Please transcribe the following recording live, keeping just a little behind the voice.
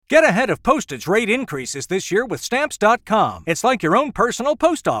Get ahead of postage rate increases this year with Stamps.com. It's like your own personal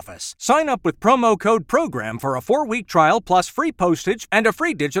post office. Sign up with promo code PROGRAM for a 4-week trial plus free postage and a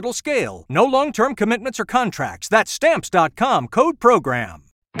free digital scale. No long-term commitments or contracts. That's Stamps.com, code PROGRAM.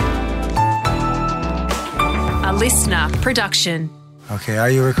 A listener production. Okay, are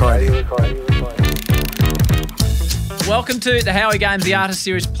you recording? Welcome to the Howie Games, the Artist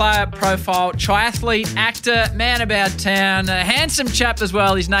Series player profile, triathlete, actor, man about town, a handsome chap as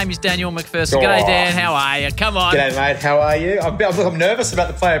well. His name is Daniel MacPherson. G'day, Dan. How are you? Come on. G'day, mate. How are you? I'm nervous about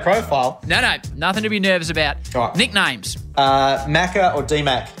the player profile. No, nothing to be nervous about. Right. Nicknames. Macca or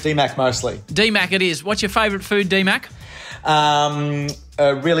D-Mac? D-Mac mostly. D-Mac it is. What's your favourite food, D-Mac?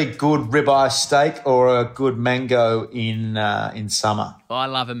 A really good ribeye steak or a good mango in summer. I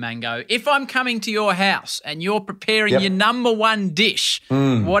love a mango. If I'm coming to your house and you're preparing your number one dish,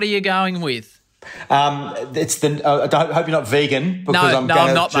 what are you going with? It's the. I hope you're not vegan because I'm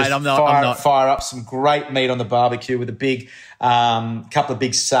not, mate. I'm not. Fire up some great meat on the barbecue with a big couple of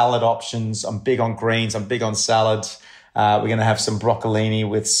big salad options. I'm big on greens. I'm big on salads. We're going to have some broccolini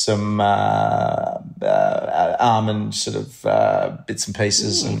with some almond sort of bits and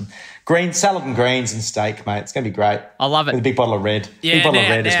pieces and salad and greens and steak, mate. It's going to be great. I love it. With a big bottle of red. Yeah, big bottle of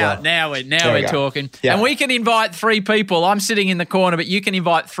red as well. Now we're talking. Yeah. And we can invite 3 people. I'm sitting in the corner, but you can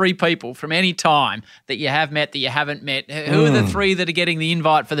invite 3 people from any time that you have met, that you haven't met. Who are the 3 that are getting the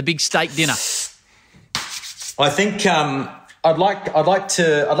invite for the big steak dinner? I think I'd like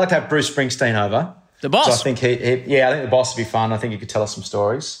to have Bruce Springsteen over. The boss? So I think I think the boss would be fun. I think he could tell us some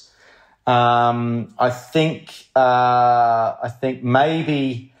stories. I think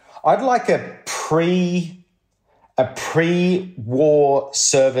maybe I'd like a pre-war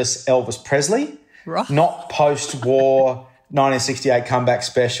service Elvis Presley, right? Not post-war 1968 comeback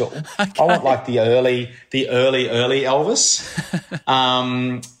special. Okay. I want like the early Elvis,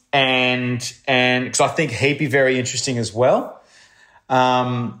 and because I think he'd be very interesting as well.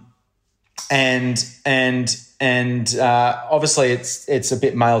 And obviously it's a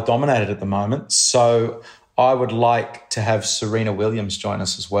bit male dominated at the moment. So I would like to have Serena Williams join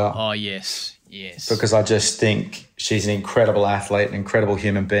us as well. Oh, yes. Because I just think she's an incredible athlete, an incredible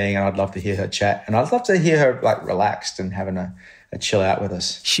human being, and I'd love to hear her chat. And I'd love to hear her like relaxed and having a chill out with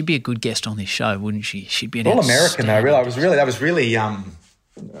us. She'd be a good guest on this show, wouldn't she? She'd be an All-American though. Really, that was really I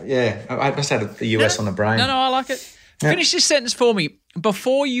must have the US on the brain. No, I like it. Yeah. Finish this sentence for me.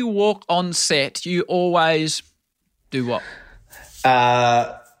 Before you walk on set, you always do what?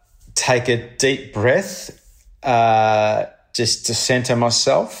 Take a deep breath, just to centre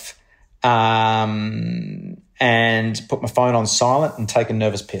myself, and put my phone on silent and take a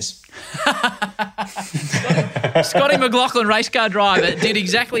nervous piss. Scotty McLaughlin, race car driver, did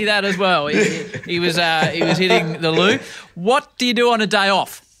exactly that as well. He was hitting the loo. What do you do on a day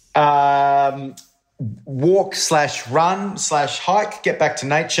off? Walk/run/hike, get back to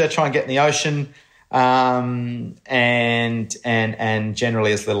nature, try and get in the ocean, and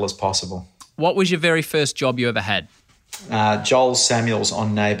generally as little as possible. What was your very first job you ever had? Joel Samuels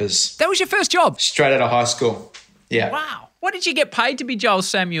on Neighbours. That was your first job? Straight out of high school. Yeah. Wow. What did you get paid to be Joel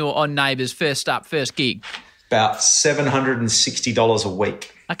Samuel on Neighbours first gig? About $760 a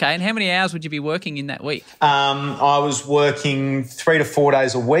week. Okay, and how many hours would you be working in that week? I was working 3 to 4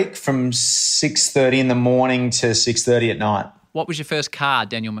 days a week from 6:30 in the morning to 6:30 at night. What was your first car,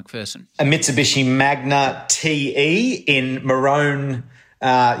 Daniel MacPherson? A Mitsubishi Magna TE in maroon,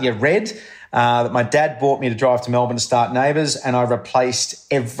 red, that my dad bought me to drive to Melbourne to start Neighbours, and I replaced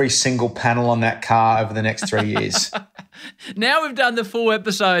every single panel on that car over the next 3 years. Now we've done the full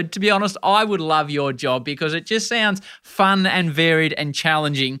episode. To be honest, I would love your job because it just sounds fun and varied and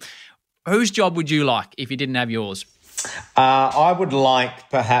challenging. Whose job would you like if you didn't have yours? I would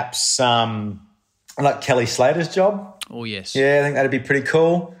like perhaps Kelly Slater's job. Oh, yes. Yeah, I think that'd be pretty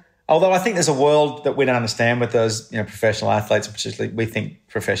cool. Although I think there's a world that we don't understand with those, professional athletes, particularly we think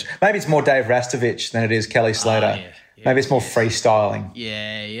professional. Maybe it's more Dave Rastovich than it is Kelly Slater. Yeah. Maybe it's more freestyling.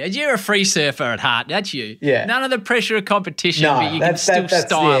 Yeah. You're a free surfer at heart, that's you. Yeah. None of the pressure of competition, but you can still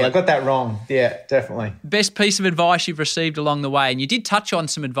style it. I got that wrong. Yeah, definitely. Best piece of advice you've received along the way, and you did touch on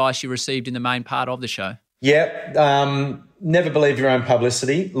some advice you received in the main part of the show. Yeah. Never believe your own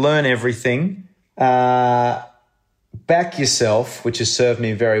publicity. Learn everything. Back yourself, which has served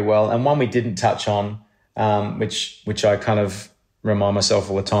me very well. And one we didn't touch on, which I kind of remind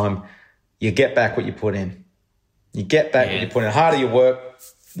myself all the time, you get back what you put in. You get back what you put in. The harder you work,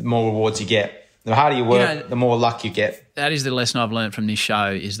 the more rewards you get. The harder you work, the more luck you get. That is the lesson I've learned from this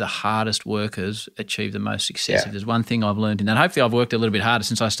show, is the hardest workers achieve the most success. If there's one thing I've learned in that, hopefully I've worked a little bit harder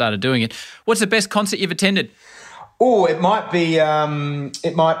since I started doing it. What's the best concert you've attended? Oh, it might be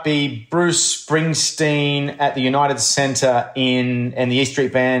Bruce Springsteen at the United Centre and the E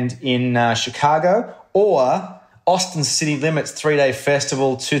Street Band in Chicago, or Austin City Limits 3-day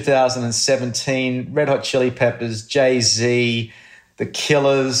festival 2017. Red Hot Chili Peppers, Jay-Z, The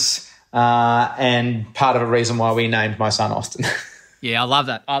Killers, and part of a reason why we named my son Austin. Yeah, I love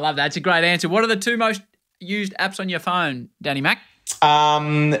that. It's a great answer. What are the two most used apps on your phone, Danny Mac?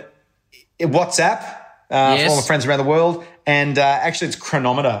 WhatsApp. For all my friends around the world. And actually it's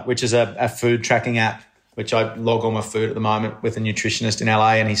Chronometer, which is a food tracking app, which I log all my food at the moment with a nutritionist in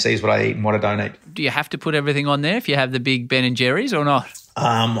LA, and he sees what I eat and what I don't eat. Do you have to put everything on there if you have the big Ben and Jerry's or not?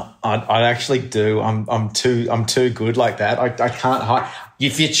 I actually do. I'm too good like that. I can't hide.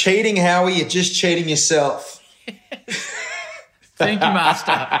 If you're cheating, Howie, you're just cheating yourself. Thank you,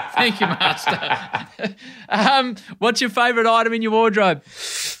 Master. What's your favourite item in your wardrobe?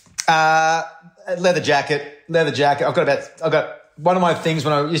 Leather jacket. I've got one of my things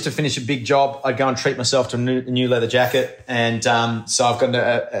when I used to finish a big job, I'd go and treat myself to a new leather jacket. And so I've got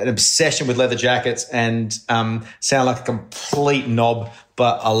an obsession with leather jackets and sound like a complete knob,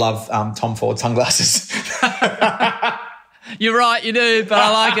 but I love Tom Ford sunglasses. You're right, you do, but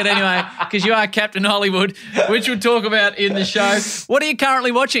I like it anyway because you are Captain Hollywood, which we'll talk about in the show. What are you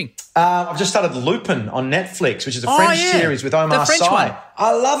currently watching? I've just started Lupin on Netflix, which is a French series with Omar Sy. One.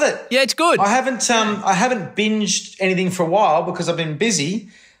 I love it. Yeah, it's good. I haven't binged anything for a while because I've been busy,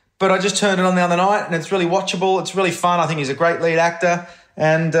 but I just turned it on the other night and it's really watchable. It's really fun. I think he's a great lead actor.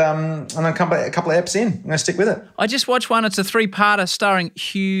 And I'm going to come back a couple of eps in. I'm going to stick with it. I just watched one. It's a 3-parter starring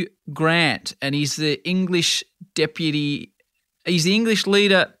Hugh Grant, and he's the English deputy. He's the English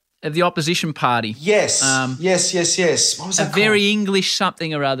leader of the opposition party. Yes. Yes. What was that called? Very English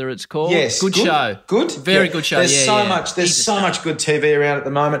something or other it's called. Yes. Good show. Good? Very good show. There's so much good TV around at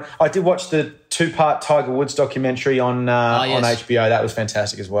the moment. I did watch the 2-part Tiger Woods documentary on HBO. That was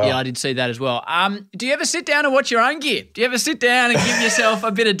fantastic as well. Yeah, I did see that as well. Do you ever sit down and watch your own gear? Do you ever sit down and give yourself a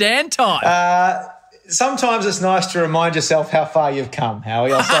bit of Dan time? Sometimes it's nice to remind yourself how far you've come,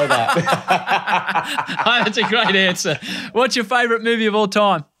 Howie. I'll say that. That's a great answer. What's your favourite movie of all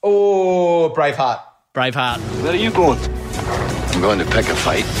time? Oh, Braveheart. Where are you going? I'm going to pick a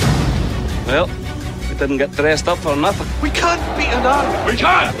fight. Well, we didn't get dressed up for nothing. We can't beat an army. We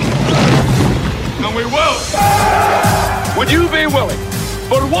can! And we will! Would you be willing,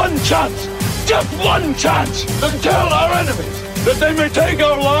 for one chance, just one chance, to tell our enemies that they may take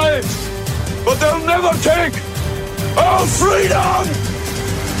our lives, but they'll never take our freedom?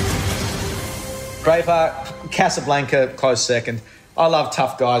 Braveheart, Casablanca, close second. I love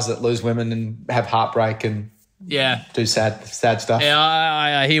tough guys that lose women and have heartbreak and do sad stuff. Yeah,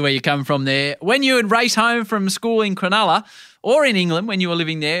 I hear where you come from there. When you would race home from school in Cronulla or in England when you were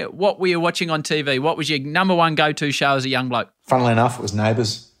living there, what were you watching on TV? What was your number one go-to show as a young bloke? Funnily enough, it was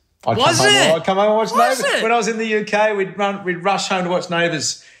Neighbours. I'd come home and watch Neighbours. When I was in the UK, we'd rush home to watch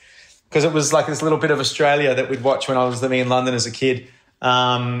Neighbours because it was like this little bit of Australia that we'd watch when I was living in London as a kid.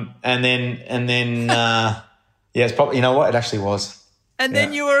 And then it's probably, you know what, it actually was. And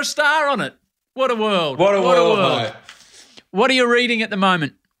then you were a star on it. What a world. What a world. Mate. What are you reading at the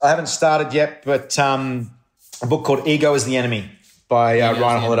moment? I haven't started yet, but a book called Ego is the Enemy by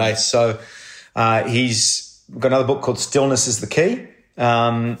Ryan Holiday. So he's got another book called Stillness is the Key,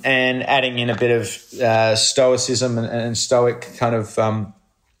 and adding in a bit of stoicism and stoic kind of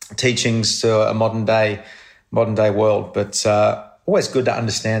teachings to a modern day world. But always good to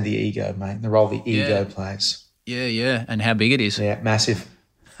understand the ego, mate, the role the ego plays. Yeah, and how big it is. Yeah, massive.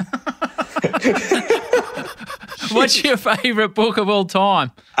 What's your favourite book of all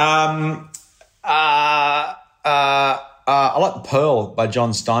time? I like The Pearl by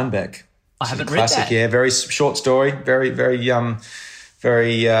John Steinbeck. I haven't read classic, that. Yeah, very short story, very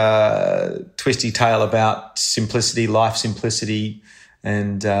twisty tale about simplicity, life simplicity,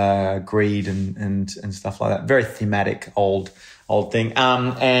 and greed and stuff like that. Very thematic, old thing.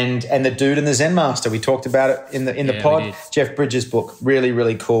 And The Dude and the Zen Master. We talked about it in the pod. Jeff Bridges' book. Really,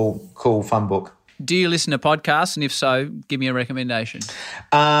 really cool, fun book. Do you listen to podcasts? And if so, give me a recommendation.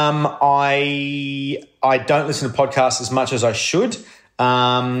 I don't listen to podcasts as much as I should,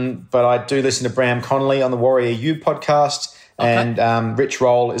 but I do listen to Bram Connolly on the Warrior U podcast. Okay. And Rich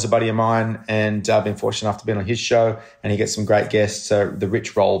Roll is a buddy of mine, and I've been fortunate enough to be on his show, and he gets some great guests. So the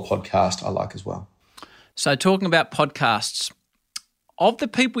Rich Roll podcast I like as well. So talking about podcasts, of the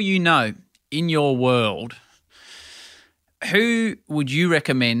people you know in your world, who would you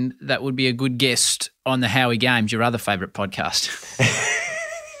recommend that would be a good guest on the Howie Games, your other favourite podcast?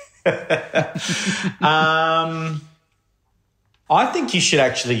 I think you should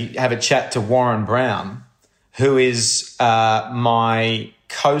actually have a chat to Warren Brown, who is my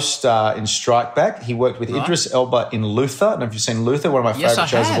co-star in Strike Back. He worked with Idris Elba in Luther. I don't know if you've seen Luther, one of my favourite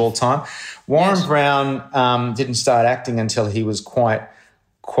shows of all time. Warren Brown didn't start acting until he was quite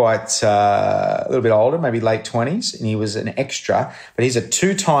a little bit older, maybe late 20s, and he was an extra. But he's a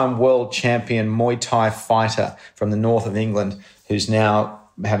 2-time world champion Muay Thai fighter from the north of England who's now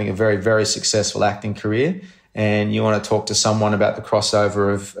having a very, very successful acting career. And you want to talk to someone about the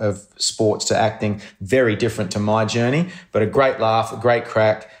crossover of sports to acting, very different to my journey, but a great laugh, a great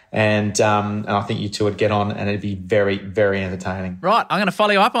crack, and I think you two would get on and it'd be very, very entertaining. Right, I'm going to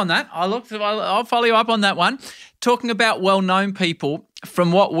follow you up on that. I'll follow you up on that one. Talking about well-known people,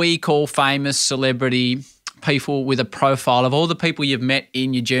 from what we call famous celebrity people with a profile of all the people you've met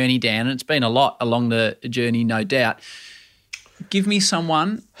in your journey, Dan, and it's been a lot along the journey, no doubt. Give me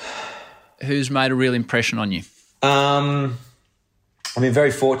someone who's made a real impression on you. I've been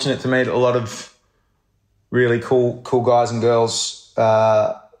very fortunate to meet a lot of really cool guys and girls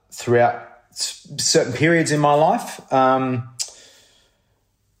throughout certain periods in my life.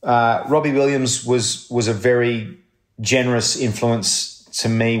 Robbie Williams was a very generous influence to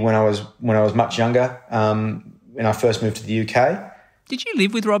me when I was much younger. When I first moved to the UK. Did you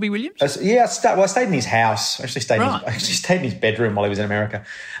live with Robbie Williams? I stayed in his house. I actually stayed in his bedroom while he was in America.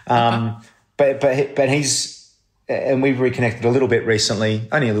 But he's, and we've reconnected a little bit recently,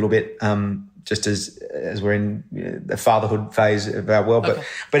 only a little bit, just as we're in the fatherhood phase of our world. Okay.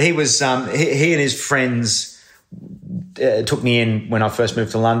 But he was, he and his friends took me in when I first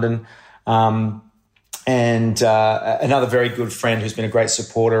moved to London. And another very good friend who's been a great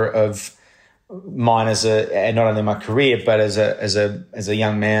supporter of mine and not only my career, but as a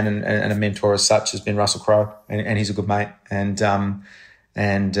young man and a mentor as such, has been Russell Crowe, and he's a good mate. And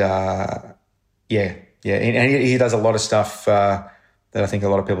he does a lot of stuff that I think a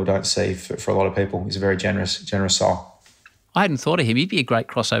lot of people don't see. For a lot of people, he's a very generous soul. I hadn't thought of him. He'd be a great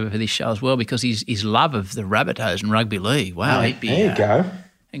crossover for this show as well, because his love of the Rabbitohs and rugby league. Wow, he'd be there. You go.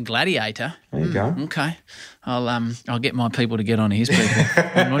 And Gladiator. There you go. Okay, I'll get my people to get on his people.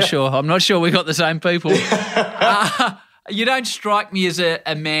 I'm not sure we got the same people. You don't strike me as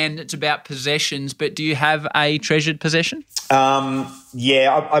a man that's about possessions, but do you have a treasured possession?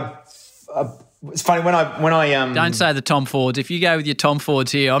 It's funny when I don't say the Tom Fords. If you go with your Tom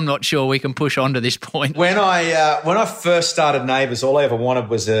Fords here, I'm not sure we can push on to this point. When I first started Neighbours, all I ever wanted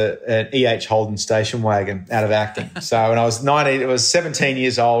was an E.H. Holden station wagon out of acting. So when I was 17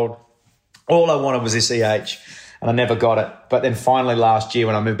 years old, all I wanted was this E.H. and I never got it. But then finally last year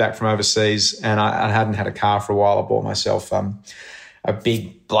when I moved back from overseas and I hadn't had a car for a while, I bought myself a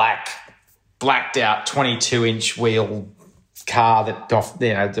big blacked out 22-inch wheel car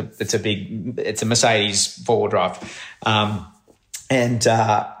it's a Mercedes 4-wheel drive,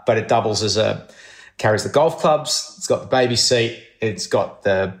 but it doubles carries the golf clubs. It's got the baby seat. It's got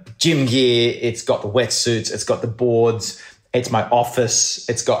the gym gear. It's got the wetsuits. It's got the boards. It's my office.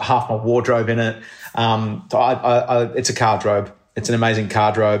 It's got half my wardrobe in it. It's a cardrobe. It's an amazing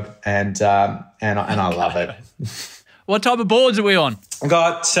cardrobe, and I love it. What type of boards are we on? I've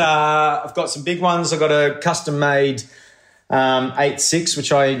got some big ones. I've got a custom made 8.6,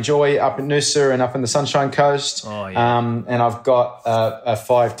 which I enjoy up in Noosa and up in the Sunshine Coast. Oh, yeah. And I've got a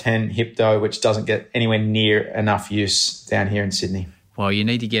 510 Hypto, which doesn't get anywhere near enough use down here in Sydney. Well, you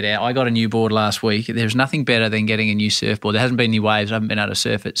need to get out. I got a new board last week. There's nothing better than getting a new surfboard. There hasn't been any waves. I haven't been able to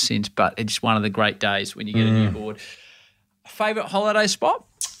surf it since, but it's one of the great days when you get a new board. Favourite holiday spot?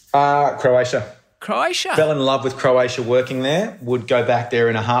 Croatia. Fell in love with Croatia working there. Would go back there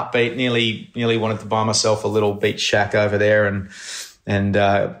in a heartbeat. Nearly wanted to buy myself a little beach shack over there, and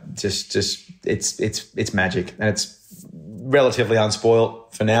just it's magic, and it's relatively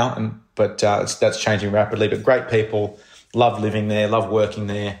unspoilt for now. But that's changing rapidly. But great people, love living there, love working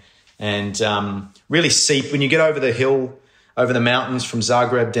there, and really when you get over the hill, over the mountains from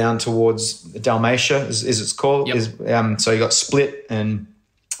Zagreb down towards Dalmatia, is it's called. Yep. So you got Split and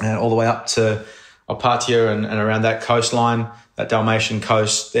all the way up to Opatija and around that coastline, that Dalmatian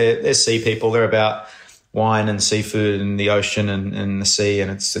coast. They're sea people. They're about wine and seafood and the ocean and the sea, and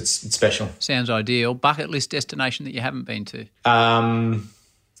it's special. Sounds ideal. Bucket list destination that you haven't been to?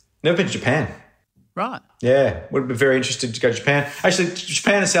 Never been to Japan. Right. Yeah, would be very interested to go to Japan. Actually,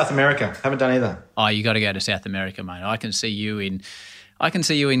 Japan and South America. Haven't done either. Oh, you got to go to South America, mate. I can see you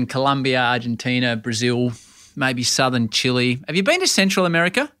in Colombia, Argentina, Brazil, maybe southern Chile. Have you been to Central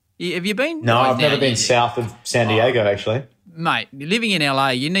America? Have you been? No, I've never been south of San Diego, actually. Mate, you're living in LA,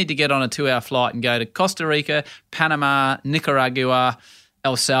 you need to get on a 2-hour flight and go to Costa Rica, Panama, Nicaragua,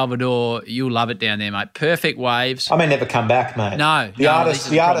 El Salvador. You'll love it down there, mate. Perfect waves. I may never come back, mate. No. The artist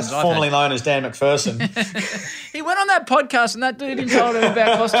formerly known as Dan MacPherson. He went on that podcast and that dude told him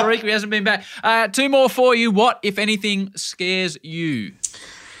about Costa Rica. He hasn't been back. 2 more for you. What, if anything, scares you?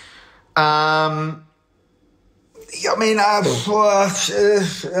 I mean,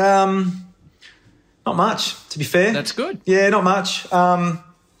 not much, to be fair. That's good. Yeah, not much. I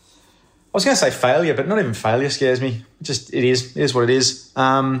was going to say failure, but not even failure scares me. It is what it is.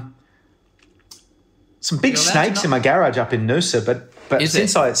 Some big snakes in my garage up in Noosa, but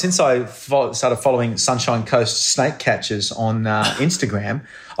since I started following Sunshine Coast snake catchers on Instagram,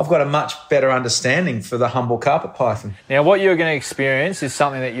 I've got a much better understanding for the humble carpet python. Now, what you're going to experience is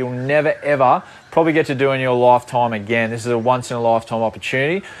something that you'll never, ever probably get to do in your lifetime again. This is a once-in-a-lifetime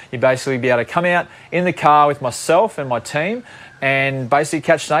opportunity. You basically be able to come out in the car with myself and my team and basically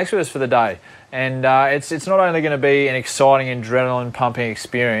catch snakes with us for the day. And it's not only going to be an exciting, adrenaline-pumping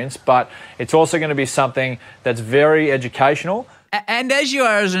experience, but it's also going to be something that's very educational. And as you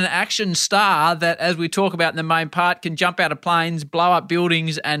are as an action star that, as we talk about in the main part, can jump out of planes, blow up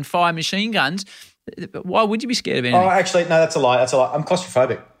buildings and fire machine guns, why would you be scared of anything? Oh, actually, no, that's a lie. I'm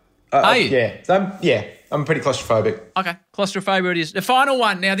claustrophobic. Are you? Yeah. I'm pretty claustrophobic. Okay, claustrophobia it is. The final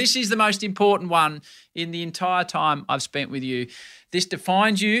one. Now, this is the most important one in the entire time I've spent with you. This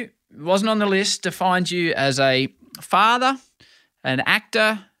defines you, wasn't on the list, defines you as a father, an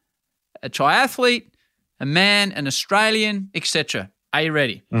actor, a triathlete, a man, an Australian, etc. Are you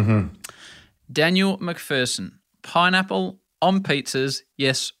ready? Mm-hmm. Daniel MacPherson, pineapple on pizzas,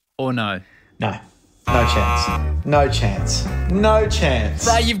 yes or no? No. No chance. No chance. No chance.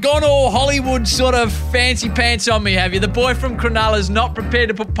 So you've gone all Hollywood sort of fancy pants on me, have you? The boy from Cronulla's not prepared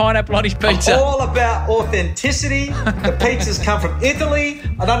to put pineapple on his pizza. I'm all about authenticity. The pizzas come from Italy.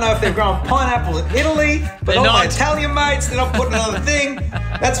 I don't know if they're growing pineapple in Italy, but all my Italian mates, they're not putting another thing.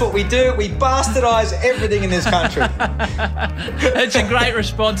 That's what we do. We bastardise everything in this country. That's a great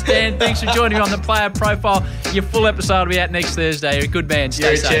response, Dan. Thanks for joining me on the Player Profile. Your full episode will be out next Thursday. You're a good man.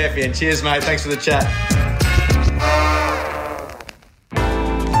 Stay safe. You're a champion. Cheers, mate. Thanks for the chat.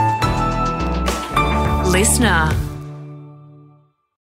 Listener.